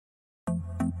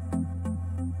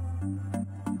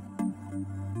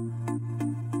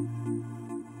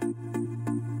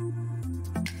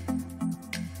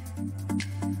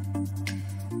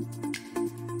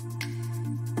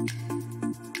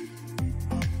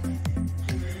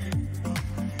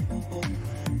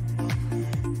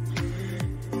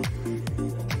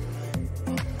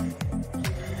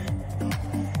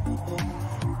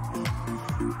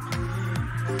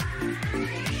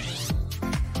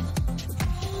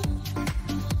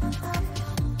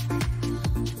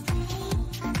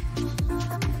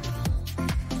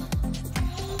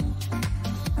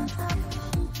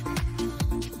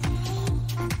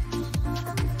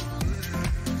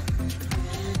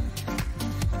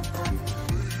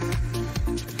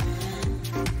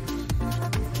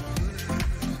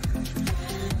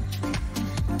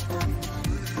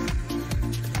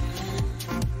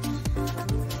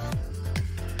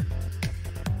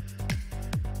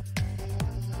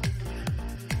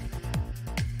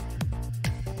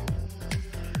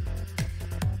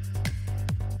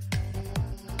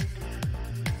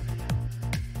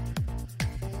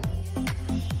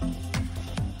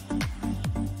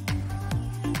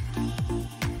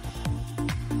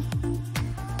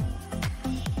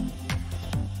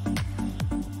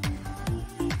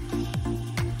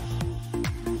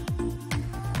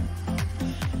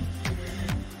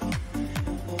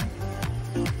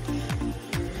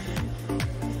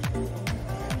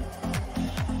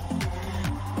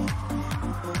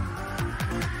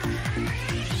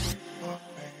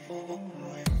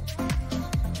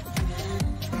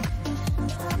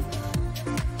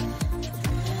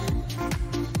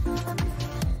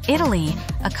Italy,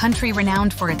 a country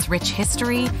renowned for its rich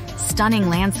history, stunning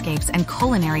landscapes, and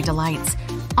culinary delights,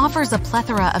 offers a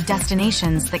plethora of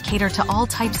destinations that cater to all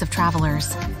types of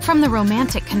travelers. From the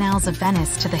romantic canals of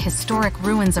Venice to the historic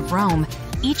ruins of Rome,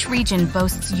 each region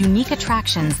boasts unique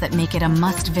attractions that make it a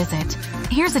must-visit.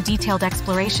 Here's a detailed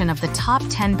exploration of the top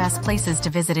 10 best places to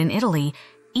visit in Italy,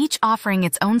 each offering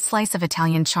its own slice of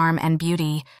Italian charm and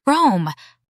beauty. Rome.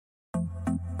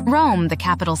 Rome, the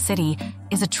capital city,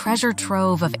 is a treasure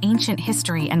trove of ancient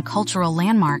history and cultural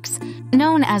landmarks.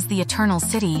 Known as the Eternal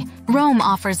City, Rome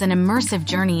offers an immersive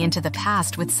journey into the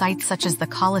past with sites such as the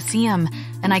Colosseum,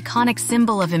 an iconic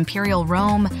symbol of Imperial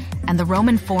Rome, and the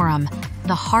Roman Forum,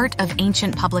 the heart of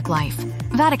ancient public life.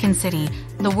 Vatican City,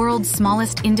 the world's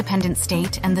smallest independent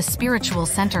state and the spiritual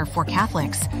center for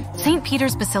Catholics. St.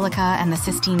 Peter's Basilica and the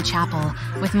Sistine Chapel,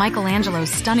 with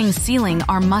Michelangelo's stunning ceiling,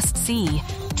 are must-see.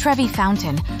 Trevi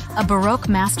Fountain, a Baroque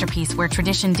masterpiece where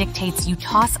tradition dictates you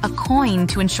toss a coin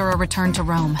to ensure a return to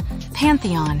Rome.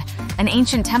 Pantheon, an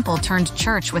ancient temple turned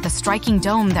church with a striking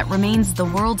dome that remains the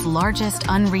world's largest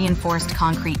unreinforced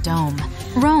concrete dome.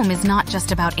 Rome is not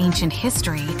just about ancient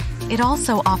history, it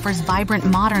also offers vibrant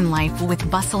modern life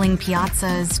with bustling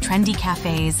piazzas, trendy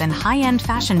cafes, and high-end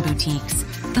fashion boutiques.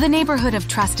 The neighborhood of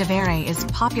Trastevere is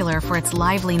popular for its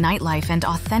lively nightlife and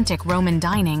authentic Roman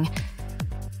dining.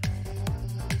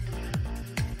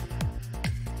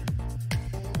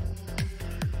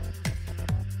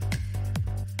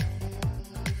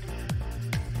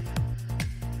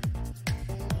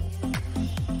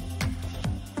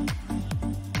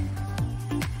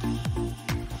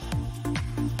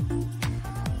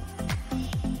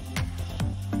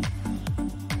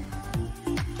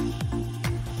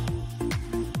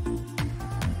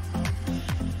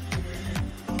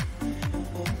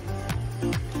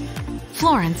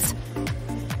 Florence.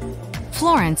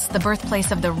 Florence, the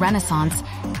birthplace of the Renaissance,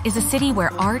 is a city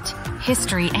where art,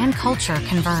 history, and culture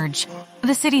converge.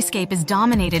 The cityscape is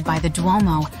dominated by the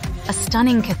Duomo, a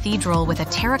stunning cathedral with a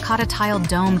terracotta-tiled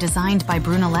dome designed by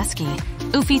Brunelleschi.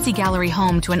 Uffizi Gallery,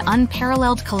 home to an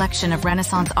unparalleled collection of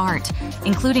Renaissance art,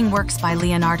 including works by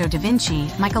Leonardo da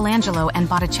Vinci, Michelangelo, and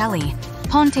Botticelli.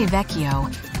 Ponte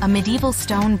Vecchio, a medieval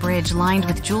stone bridge lined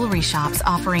with jewelry shops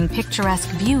offering picturesque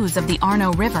views of the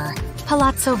Arno River.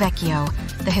 Palazzo Vecchio,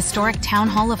 the historic town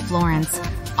hall of Florence,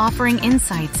 offering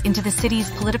insights into the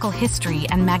city's political history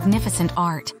and magnificent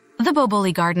art. The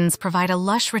Boboli Gardens provide a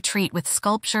lush retreat with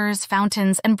sculptures,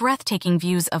 fountains, and breathtaking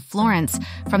views of Florence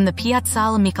from the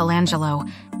Piazzale Michelangelo.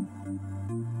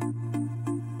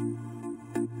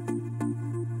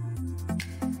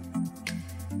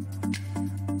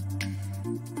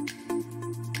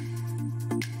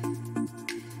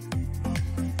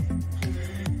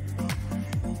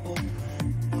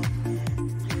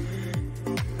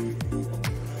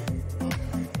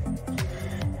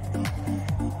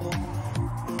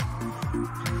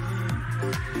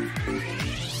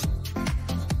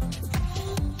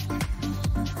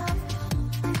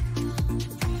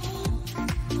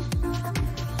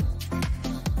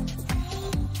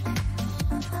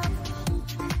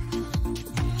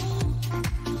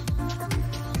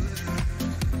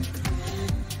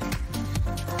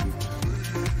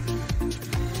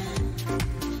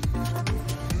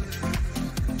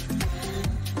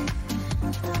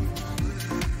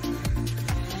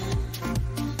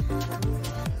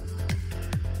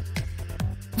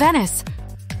 Venice.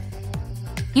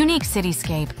 Unique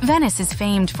cityscape, Venice is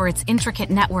famed for its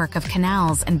intricate network of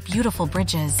canals and beautiful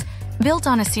bridges. Built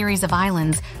on a series of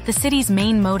islands, the city's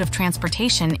main mode of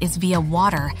transportation is via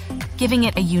water, giving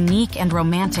it a unique and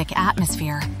romantic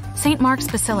atmosphere. St. Mark's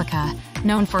Basilica,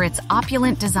 known for its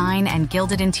opulent design and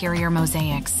gilded interior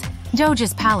mosaics.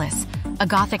 Doge's Palace, a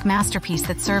Gothic masterpiece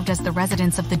that served as the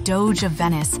residence of the Doge of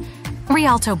Venice.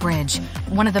 Rialto Bridge,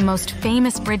 one of the most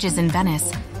famous bridges in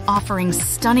Venice, offering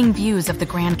stunning views of the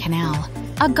Grand Canal.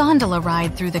 A gondola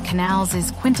ride through the canals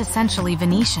is quintessentially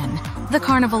Venetian. The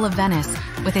Carnival of Venice,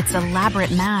 with its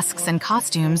elaborate masks and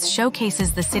costumes,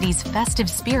 showcases the city's festive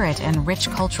spirit and rich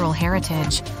cultural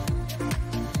heritage.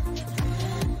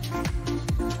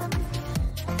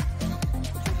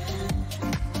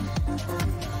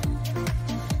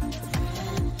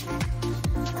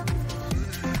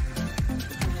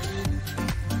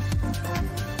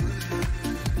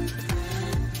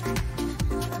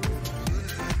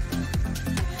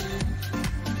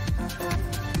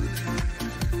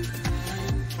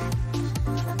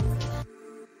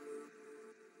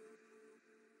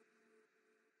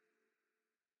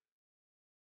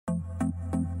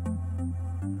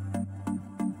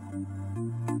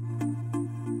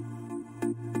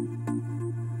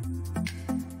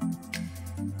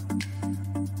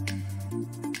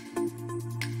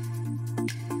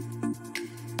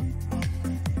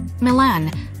 Milan.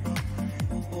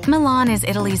 Milan is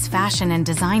Italy's fashion and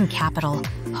design capital,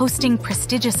 hosting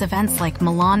prestigious events like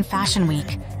Milan Fashion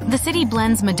Week. The city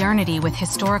blends modernity with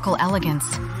historical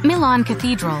elegance. Milan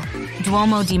Cathedral,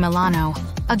 Duomo di Milano,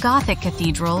 a Gothic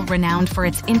cathedral renowned for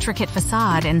its intricate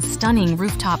facade and stunning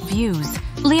rooftop views.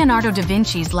 Leonardo da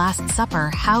Vinci's Last Supper,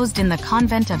 housed in the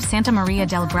convent of Santa Maria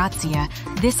del Grazia,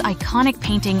 this iconic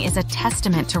painting is a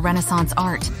testament to Renaissance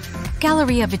art.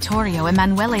 Galleria Vittorio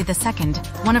Emanuele II,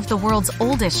 one of the world's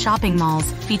oldest shopping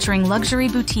malls, featuring luxury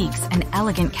boutiques and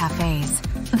elegant cafes.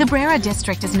 The Brera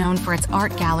district is known for its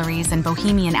art galleries and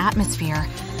bohemian atmosphere,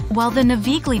 while the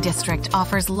Navigli district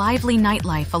offers lively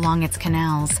nightlife along its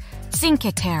canals.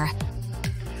 Cinque Terre.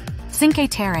 Cinque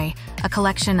Terre, a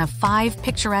collection of 5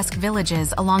 picturesque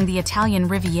villages along the Italian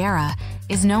Riviera,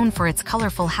 is known for its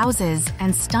colorful houses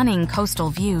and stunning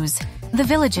coastal views. The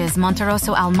villages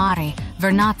Monterosso al Mare,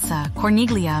 Vernazza,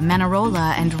 Corniglia,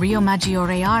 Manarola, and Rio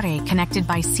Maggiore are connected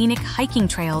by scenic hiking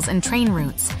trails and train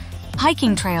routes.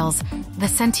 Hiking trails, the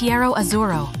Sentiero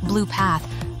Azzurro, Blue Path,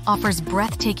 offers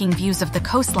breathtaking views of the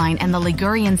coastline and the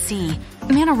Ligurian Sea.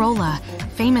 Manarola,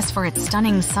 famous for its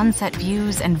stunning sunset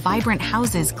views and vibrant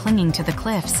houses clinging to the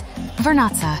cliffs.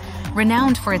 Vernazza,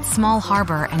 renowned for its small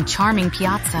harbor and charming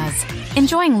piazzas.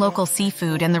 Enjoying local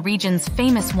seafood and the region's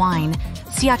famous wine,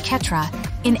 Siachetra,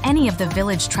 in any of the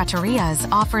village trattorias,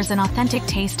 offers an authentic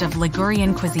taste of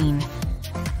Ligurian cuisine.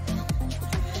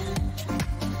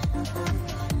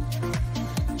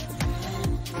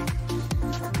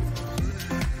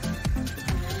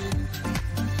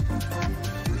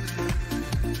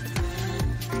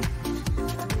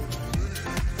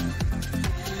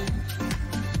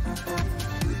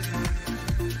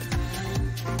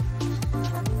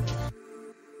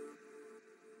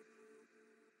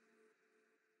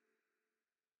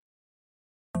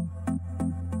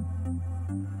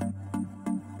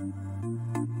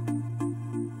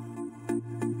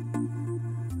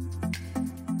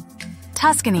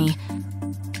 Tuscany.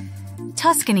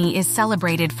 Tuscany is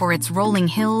celebrated for its rolling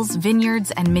hills,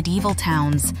 vineyards, and medieval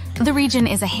towns. The region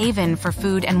is a haven for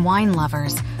food and wine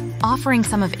lovers, offering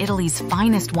some of Italy's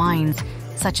finest wines,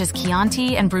 such as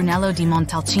Chianti and Brunello di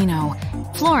Montalcino.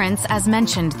 Florence, as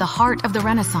mentioned, the heart of the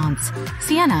Renaissance.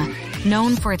 Siena,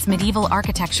 known for its medieval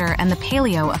architecture and the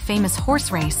Palio, a famous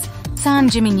horse race. San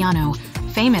Gimignano,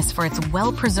 famous for its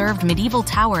well-preserved medieval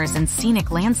towers and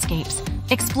scenic landscapes.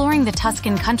 Exploring the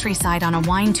Tuscan countryside on a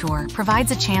wine tour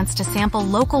provides a chance to sample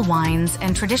local wines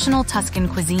and traditional Tuscan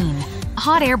cuisine.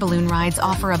 Hot air balloon rides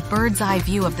offer a bird's-eye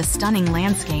view of the stunning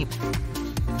landscape.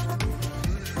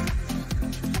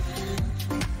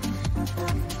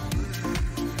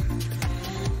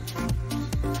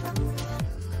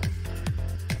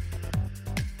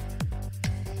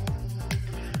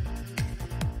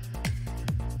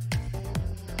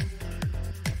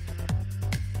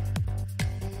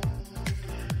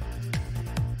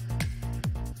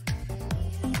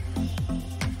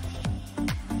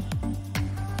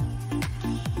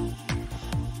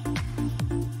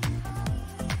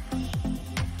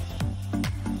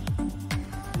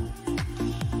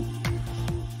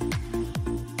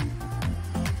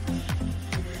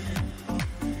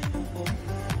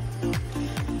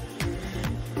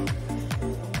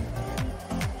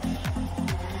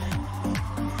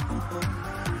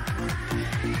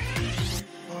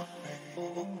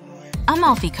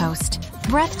 Amalfi Coast.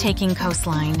 Breathtaking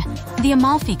coastline. The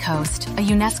Amalfi Coast, a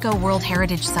UNESCO World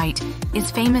Heritage Site, is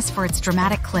famous for its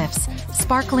dramatic cliffs,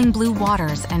 sparkling blue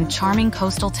waters, and charming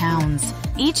coastal towns.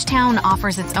 Each town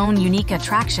offers its own unique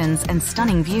attractions and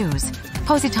stunning views.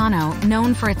 Positano,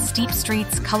 known for its steep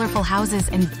streets, colorful houses,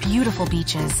 and beautiful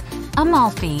beaches.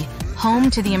 Amalfi,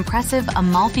 home to the impressive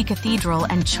Amalfi Cathedral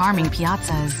and charming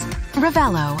piazzas.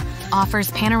 Ravello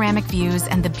offers panoramic views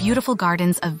and the beautiful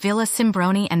gardens of Villa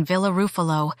Simbroni and Villa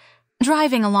Ruffolo.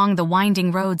 Driving along the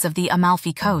winding roads of the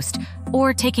Amalfi Coast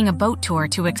or taking a boat tour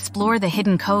to explore the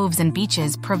hidden coves and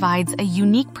beaches provides a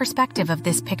unique perspective of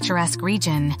this picturesque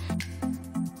region.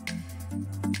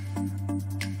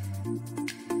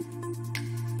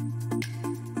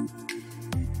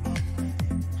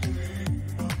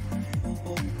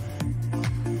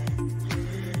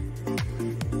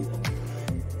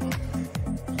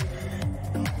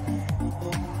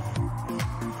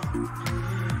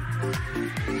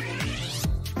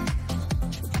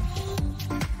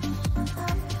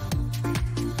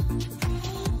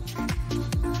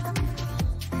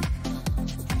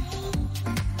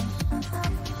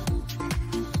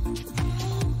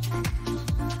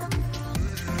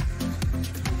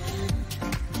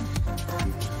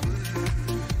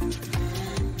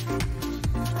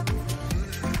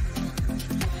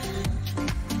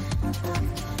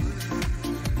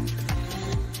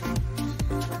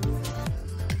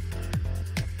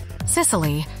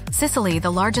 Sicily. Sicily, the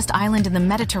largest island in the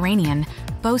Mediterranean,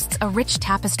 boasts a rich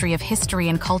tapestry of history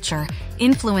and culture,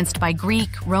 influenced by Greek,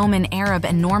 Roman, Arab,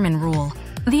 and Norman rule.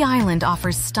 The island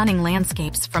offers stunning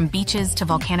landscapes from beaches to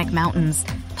volcanic mountains.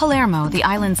 Palermo, the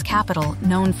island's capital,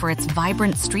 known for its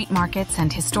vibrant street markets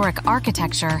and historic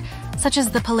architecture, such as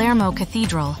the Palermo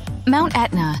Cathedral. Mount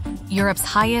Etna, Europe's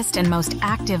highest and most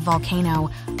active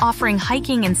volcano, offering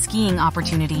hiking and skiing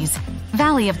opportunities.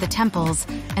 Valley of the Temples,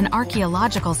 an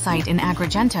archaeological site in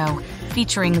Agrigento,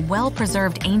 featuring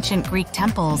well-preserved ancient Greek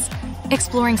temples.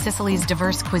 Exploring Sicily's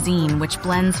diverse cuisine, which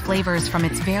blends flavors from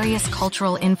its various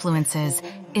cultural influences,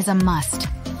 is a must.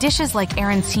 Dishes like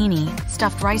arancini,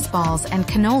 stuffed rice balls, and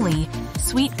cannoli,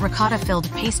 sweet ricotta-filled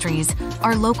pastries,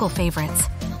 are local favorites.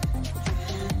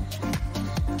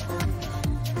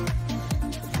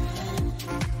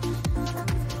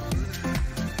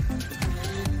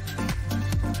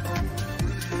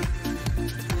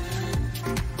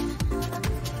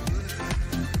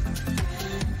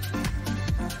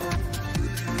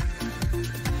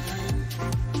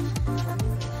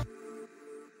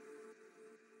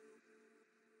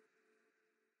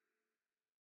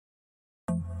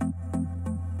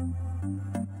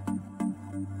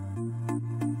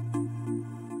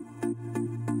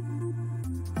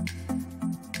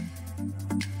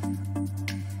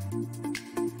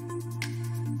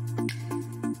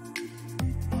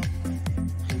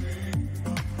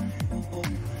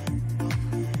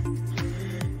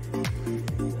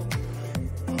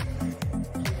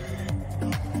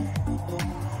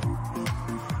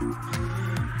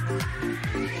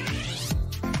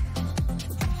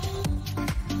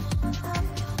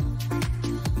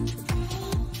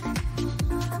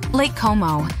 Lake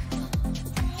Como.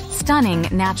 Stunning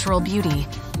natural beauty.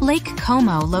 Lake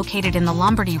Como, located in the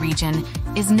Lombardy region,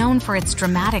 is known for its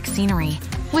dramatic scenery,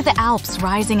 with the Alps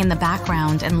rising in the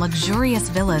background and luxurious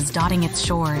villas dotting its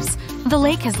shores. The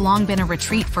lake has long been a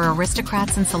retreat for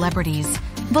aristocrats and celebrities.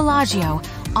 Bellagio,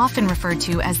 often referred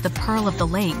to as the Pearl of the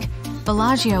Lake,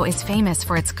 Bellagio is famous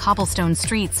for its cobblestone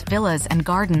streets, villas, and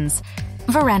gardens.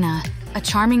 Varenna, a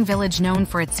charming village known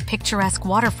for its picturesque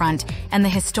waterfront and the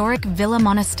historic Villa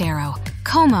Monastero.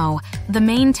 Como, the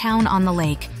main town on the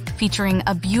lake, featuring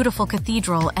a beautiful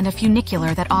cathedral and a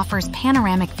funicular that offers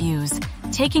panoramic views.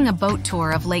 Taking a boat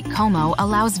tour of Lake Como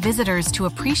allows visitors to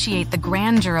appreciate the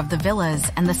grandeur of the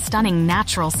villas and the stunning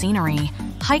natural scenery.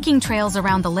 Hiking trails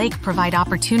around the lake provide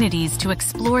opportunities to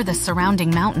explore the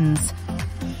surrounding mountains.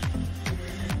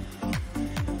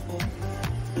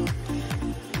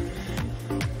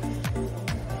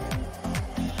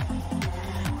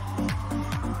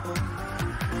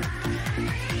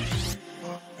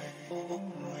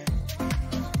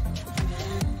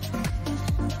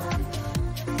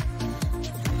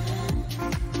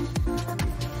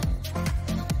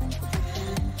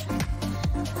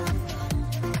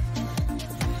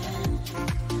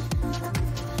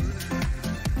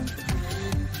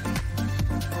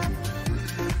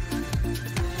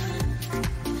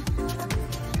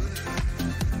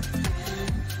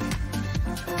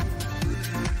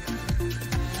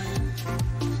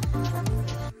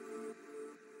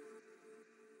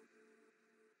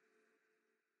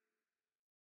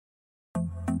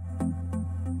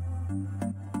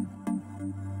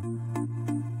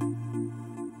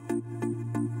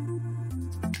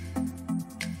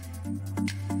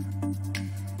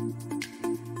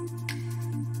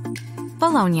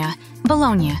 Bologna.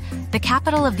 Bologna, the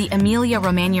capital of the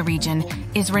Emilia-Romagna region,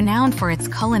 is renowned for its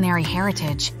culinary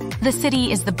heritage. The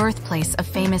city is the birthplace of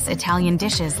famous Italian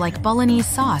dishes like Bolognese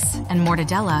sauce and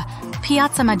mortadella.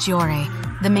 Piazza Maggiore,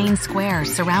 the main square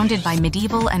surrounded by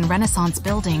medieval and Renaissance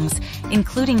buildings,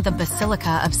 including the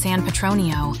Basilica of San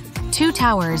Petronio. Two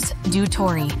towers, Due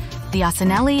Torri, the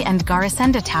Asinelli and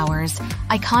Garisenda towers,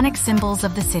 iconic symbols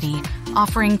of the city,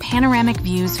 offering panoramic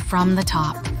views from the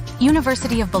top.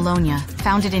 University of Bologna,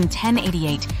 founded in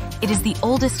 1088, it is the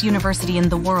oldest university in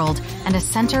the world and a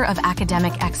center of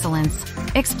academic excellence.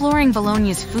 Exploring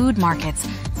Bologna's food markets,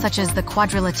 such as the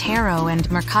Quadrilatero and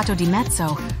Mercato di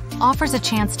Mezzo, offers a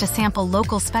chance to sample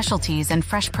local specialties and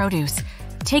fresh produce.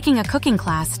 Taking a cooking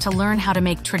class to learn how to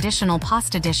make traditional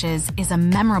pasta dishes is a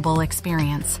memorable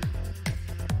experience.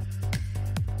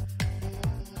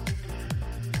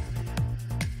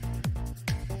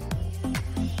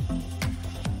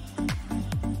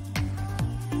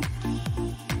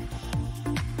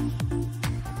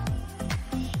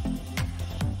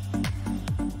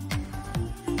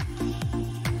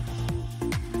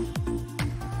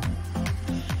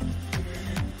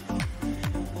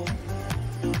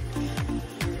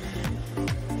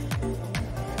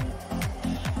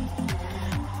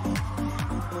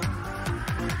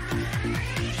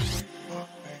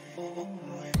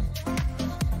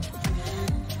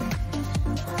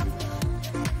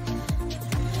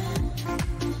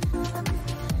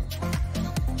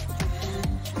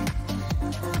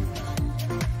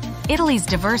 Italy's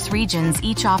diverse regions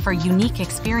each offer unique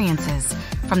experiences,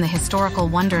 from the historical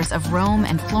wonders of Rome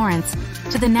and Florence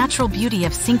to the natural beauty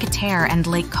of Cinque Terre and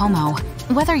Lake Como.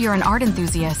 Whether you're an art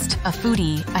enthusiast, a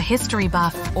foodie, a history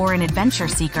buff, or an adventure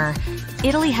seeker,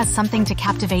 Italy has something to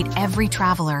captivate every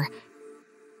traveler.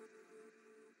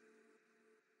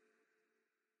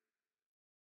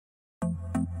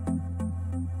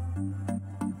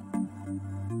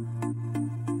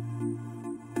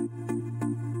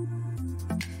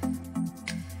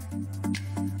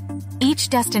 Each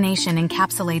destination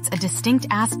encapsulates a distinct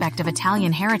aspect of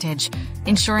Italian heritage,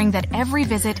 ensuring that every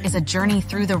visit is a journey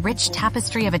through the rich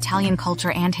tapestry of Italian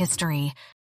culture and history.